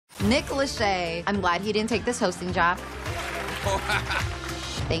Nick Lachey. I'm glad he didn't take this hosting job.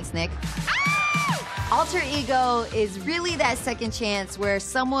 Thanks, Nick. Alter ego is really that second chance where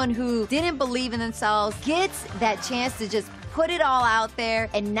someone who didn't believe in themselves gets that chance to just put it all out there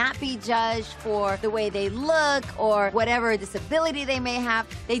and not be judged for the way they look or whatever disability they may have.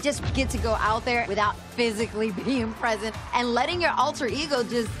 They just get to go out there without physically being present and letting your alter ego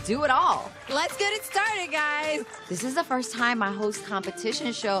just do it all. Let's get it started, guys. This is the first time I host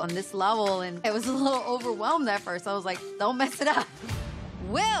competition show on this level, and I was a little overwhelmed at first. I was like, don't mess it up.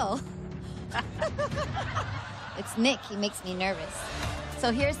 Will. It's Nick. He makes me nervous.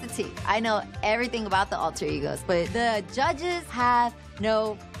 So here's the tea. I know everything about the alter egos, but the judges have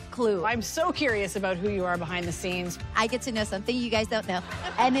no clue. I'm so curious about who you are behind the scenes. I get to know something you guys don't know.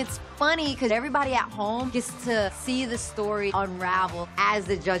 And it's funny because everybody at home gets to see the story unravel as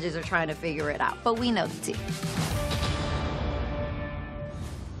the judges are trying to figure it out. But we know the tea.